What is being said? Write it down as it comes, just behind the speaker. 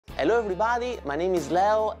Hello everybody, my name is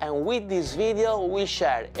Leo and with this video we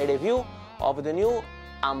share a review of the new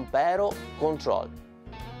Ampero Control.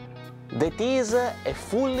 That is a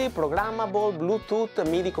fully programmable Bluetooth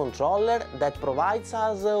MIDI controller that provides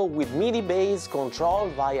us with MIDI-based control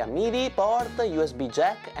via MIDI port, USB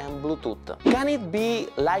jack and Bluetooth. Can it be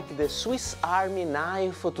like the Swiss Army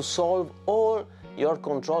knife to solve all your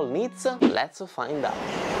control needs? Let's find out.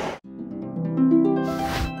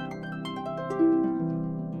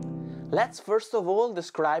 Let's first of all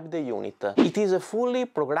describe the unit. It is a fully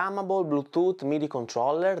programmable Bluetooth MIDI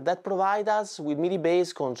controller that provides us with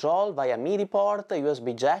MIDI-based control via MIDI port,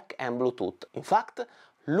 USB jack and Bluetooth. In fact,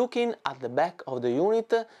 looking at the back of the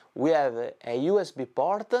unit, we have a USB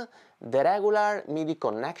port, the regular MIDI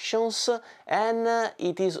connections, and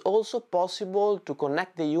it is also possible to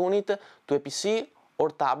connect the unit to a PC or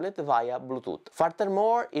tablet via Bluetooth.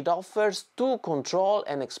 Furthermore, it offers two control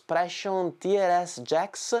and expression TRS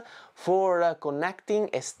jacks for connecting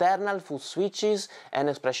external foot switches and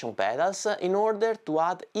expression pedals in order to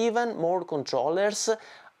add even more controllers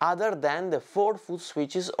other than the 4 foot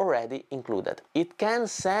switches already included. It can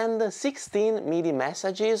send 16 MIDI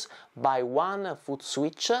messages by one foot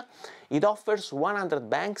switch. It offers 100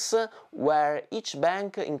 banks, where each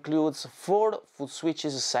bank includes 4 foot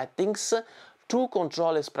switches settings, 2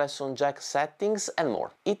 control expression jack settings and more.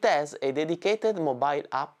 It has a dedicated mobile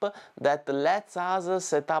app that lets us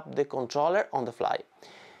set up the controller on the fly.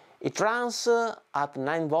 It runs at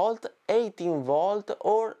 9 volt, 18 volt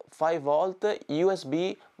or 5 volt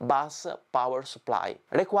USB bus power supply,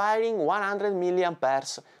 requiring 100 mA,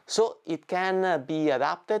 so it can be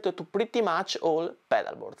adapted to pretty much all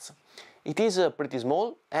pedalboards. It is pretty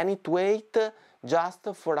small and it weighs just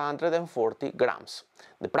 440 grams.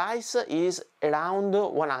 The price is around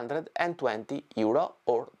 120 euro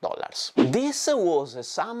or dollars. This was a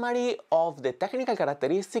summary of the technical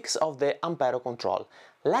characteristics of the Ampero Control.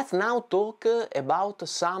 Let's now talk about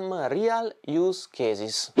some real use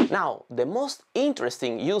cases. Now, the most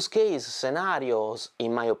interesting use case scenarios,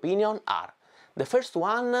 in my opinion, are: the first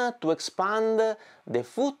one, to expand the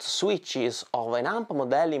foot switches of an amp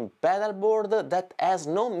modeling pedalboard that has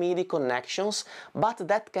no MIDI connections but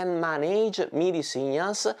that can manage MIDI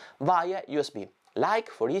signals via USB, like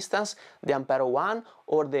for instance the Ampero 1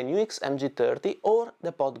 or the NUX MG30 or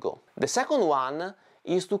the PodGo. The second one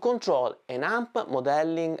is to control an amp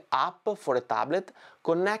modeling app for a tablet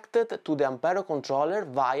connected to the Ampero controller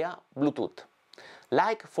via Bluetooth,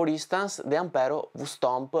 like for instance the Ampero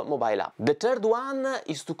Stomp mobile app. The third one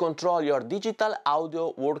is to control your digital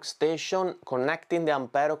audio workstation connecting the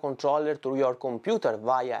Ampero controller to your computer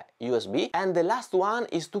via USB. And the last one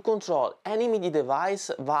is to control any MIDI device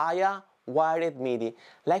via wired MIDI,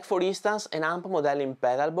 like for instance an amp modeling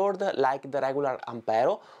pedalboard like the regular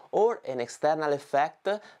Ampero, or an external effect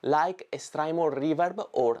like a Strymon reverb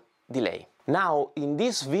or delay. Now, in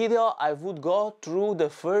this video I would go through the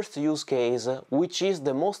first use case, which is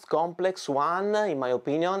the most complex one in my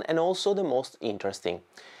opinion and also the most interesting.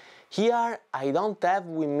 Here I don't have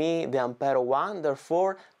with me the Ampero 1,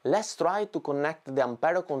 therefore let's try to connect the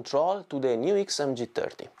Ampero Control to the NUX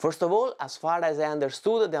MG30. First of all, as far as I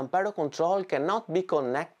understood, the Ampero Control cannot be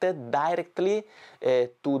connected directly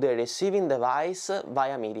to the receiving device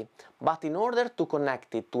via MIDI, but in order to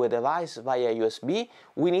connect it to a device via USB,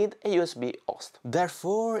 we need a USB host.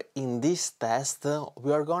 Therefore, in this test,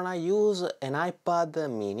 we are gonna use an iPad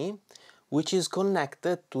mini, which is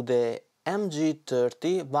connected to the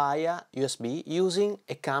MG30 via USB using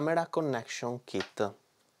a camera connection kit,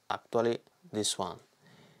 actually this one.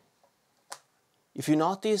 If you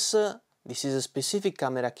notice, this is a specific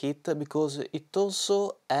camera kit because it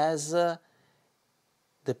also has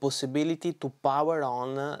the possibility to power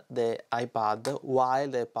on the iPad while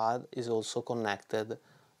the iPad is also connected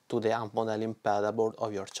to the amp modeling pedalboard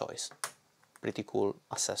of your choice. Pretty cool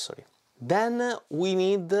accessory. Then we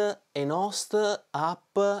need an host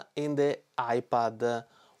app in the iPad,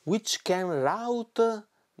 which can route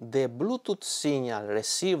the Bluetooth signal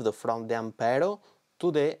received from the Ampero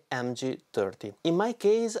to the MG30. In my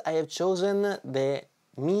case, I have chosen the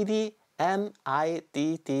MIDI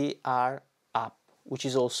MITTR app, which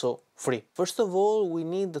is also free. First of all, we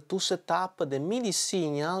need to set up the MIDI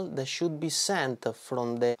signal that should be sent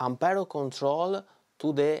from the Ampero Control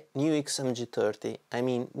to the NUX MG30. I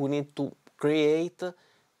mean, we need to create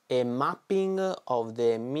a mapping of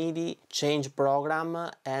the MIDI change program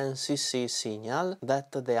and CC signal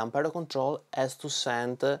that the Ampero Control has to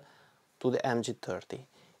send to the MG30.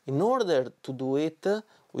 In order to do it,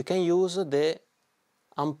 we can use the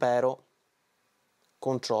Ampero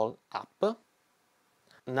Control app.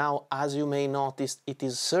 Now, as you may notice, it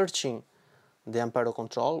is searching the Ampero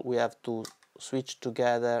Control, we have to switch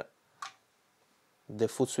together the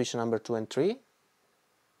foot switch number 2 and 3.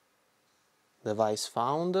 Device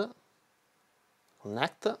found.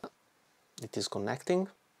 Connect. It is connecting.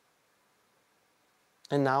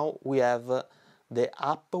 And now we have the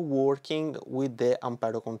app working with the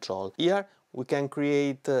Ampero Control. Here we can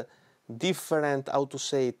create different, how to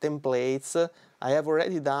say, templates. I have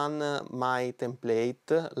already done my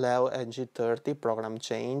template, Leo NG30 program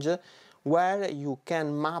change, where you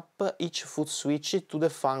can map each foot switch to the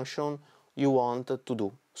function you want to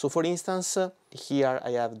do. So for instance, here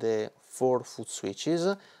I have the 4 foot switches.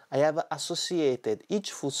 I have associated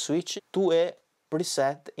each foot switch to a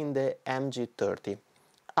preset in the MG30.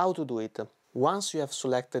 How to do it? Once you have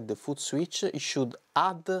selected the foot switch, you should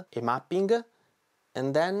add a mapping,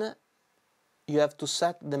 and then you have to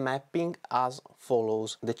set the mapping as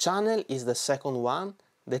follows. The channel is the second one,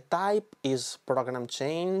 the type is program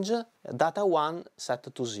change, data 1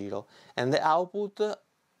 set to 0, and the output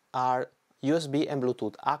are USB and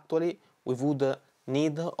Bluetooth. Actually, we would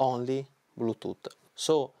need only Bluetooth.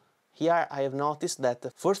 So here I have noticed that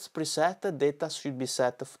the first preset data should be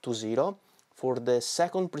set to 0, for the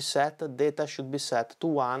second preset data should be set to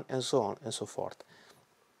 1, and so on and so forth.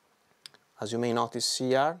 As you may notice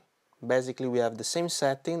here, basically we have the same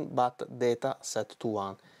setting but data set to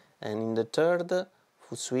 1, and in the third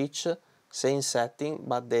foot switch same setting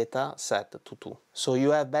but data set to 2. So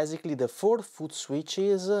you have basically the 4 foot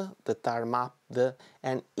switches that are mapped,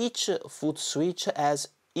 and each foot switch has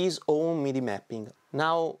its own MIDI mapping.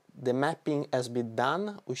 Now the mapping has been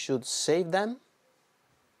done, we should save them,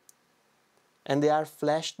 and they are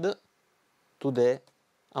flashed to the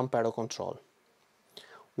Ampero Control.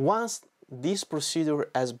 Once this procedure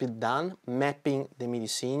has been done, mapping the MIDI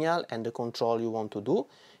signal and the control you want to do,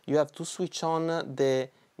 you have to switch on the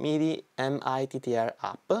MIDI MITTR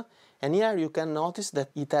app, and here you can notice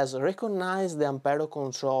that it has recognized the Ampero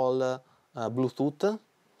Control Bluetooth.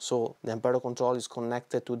 So the Ampero Control is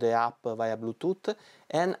connected to the app via Bluetooth,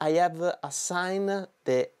 and I have assigned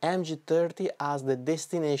the MG30 as the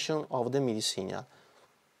destination of the MIDI signal.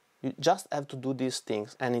 You just have to do these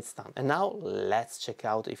things and it's done. And now let's check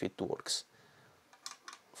out if it works.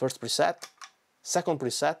 First preset, second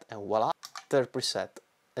preset, and voila, third preset,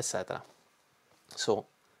 etc. So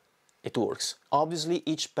it works. Obviously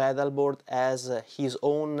each pedal board has his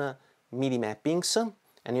own MIDI mappings,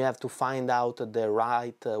 and you have to find out the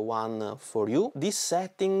right one for you. This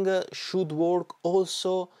setting should work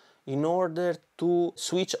also in order to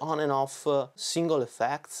switch on and off single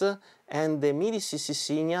effects, and the MIDI CC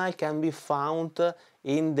signal can be found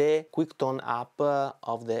in the QuickTone app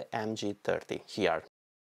of the MG30 here.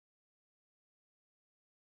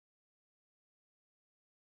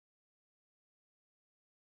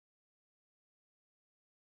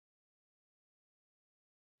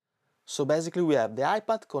 So basically we have the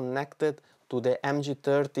iPad connected to the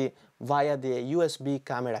MG30 via the USB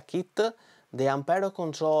camera kit, the Ampero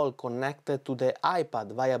Control connected to the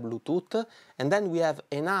iPad via Bluetooth, and then we have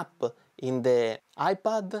an app in the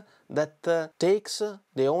iPad that takes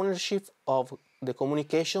the ownership of the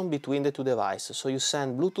communication between the two devices. So you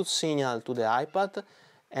send Bluetooth signal to the iPad,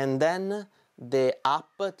 and then the app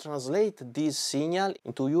translates this signal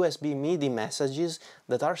into USB MIDI messages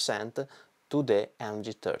that are sent to the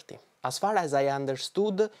MG30. As far as I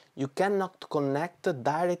understood, you cannot connect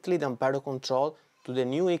directly the Ampero Control to the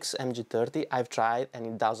NUX MG30. I've tried and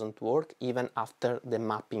it doesn't work even after the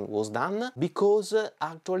mapping was done, because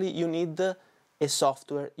actually you need a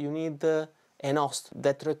software, you need an host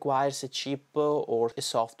that requires a chip or a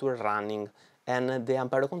software running, and the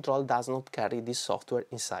Ampero Control does not carry this software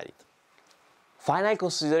inside it. Final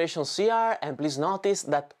considerations here, and please notice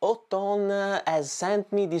that Ottone has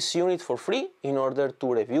sent me this unit for free in order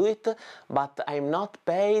to review it, but I'm not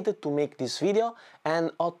paid to make this video, and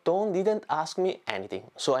Ottone didn't ask me anything,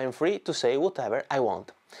 so I'm free to say whatever I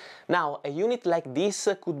want. Now, a unit like this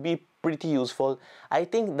could be pretty useful. I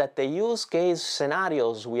think that the use case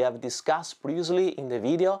scenarios we have discussed previously in the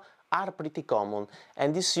video are pretty common,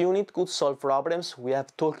 and this unit could solve problems we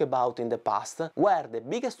have talked about in the past, where the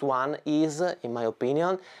biggest one is, in my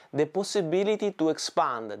opinion, the possibility to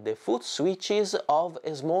expand the foot switches of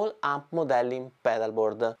a small amp modeling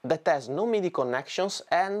pedalboard that has no MIDI connections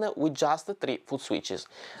and with just 3 foot switches.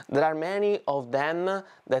 There are many of them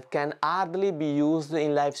that can hardly be used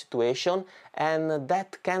in live situation and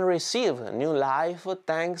that can receive new life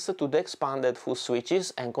thanks to the expanded foot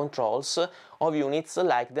switches and controls of units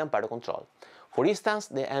like the Ampero Control. For instance,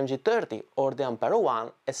 the MG30 or the Ampero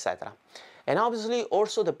One, etc. And obviously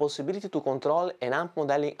also the possibility to control an amp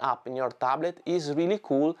modeling app in your tablet is really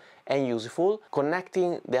cool and useful,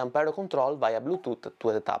 connecting the Ampero Control via Bluetooth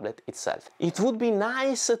to the tablet itself. It would be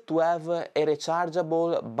nice to have a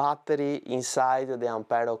rechargeable battery inside the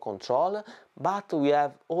Ampero Control, but we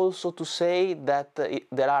have also to say that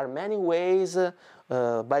there are many ways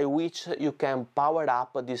by which you can power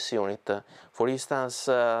up this unit. For instance,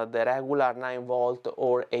 the regular 9 volt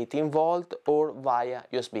or 18 volt or via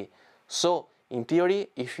USB. So in theory,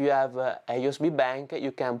 if you have a USB bank,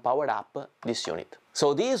 you can power up this unit.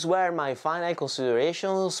 So these were my final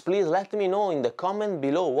considerations. Please let me know in the comment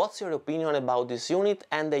below what's your opinion about this unit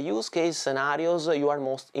and the use case scenarios you are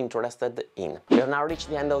most interested in. We have now reached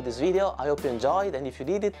the end of this video. I hope you enjoyed, and if you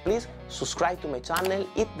did it, please subscribe to my channel,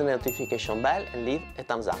 hit the notification bell and leave a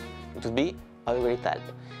thumbs up. It would be a great help.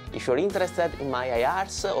 If you're interested in my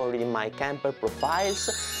IRs or in my camper profiles,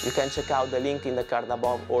 you can check out the link in the card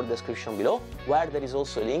above or description below, where there is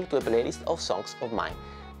also a link to a playlist of songs of mine.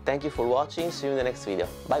 Thank you for watching, see you in the next video.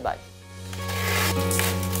 Bye bye!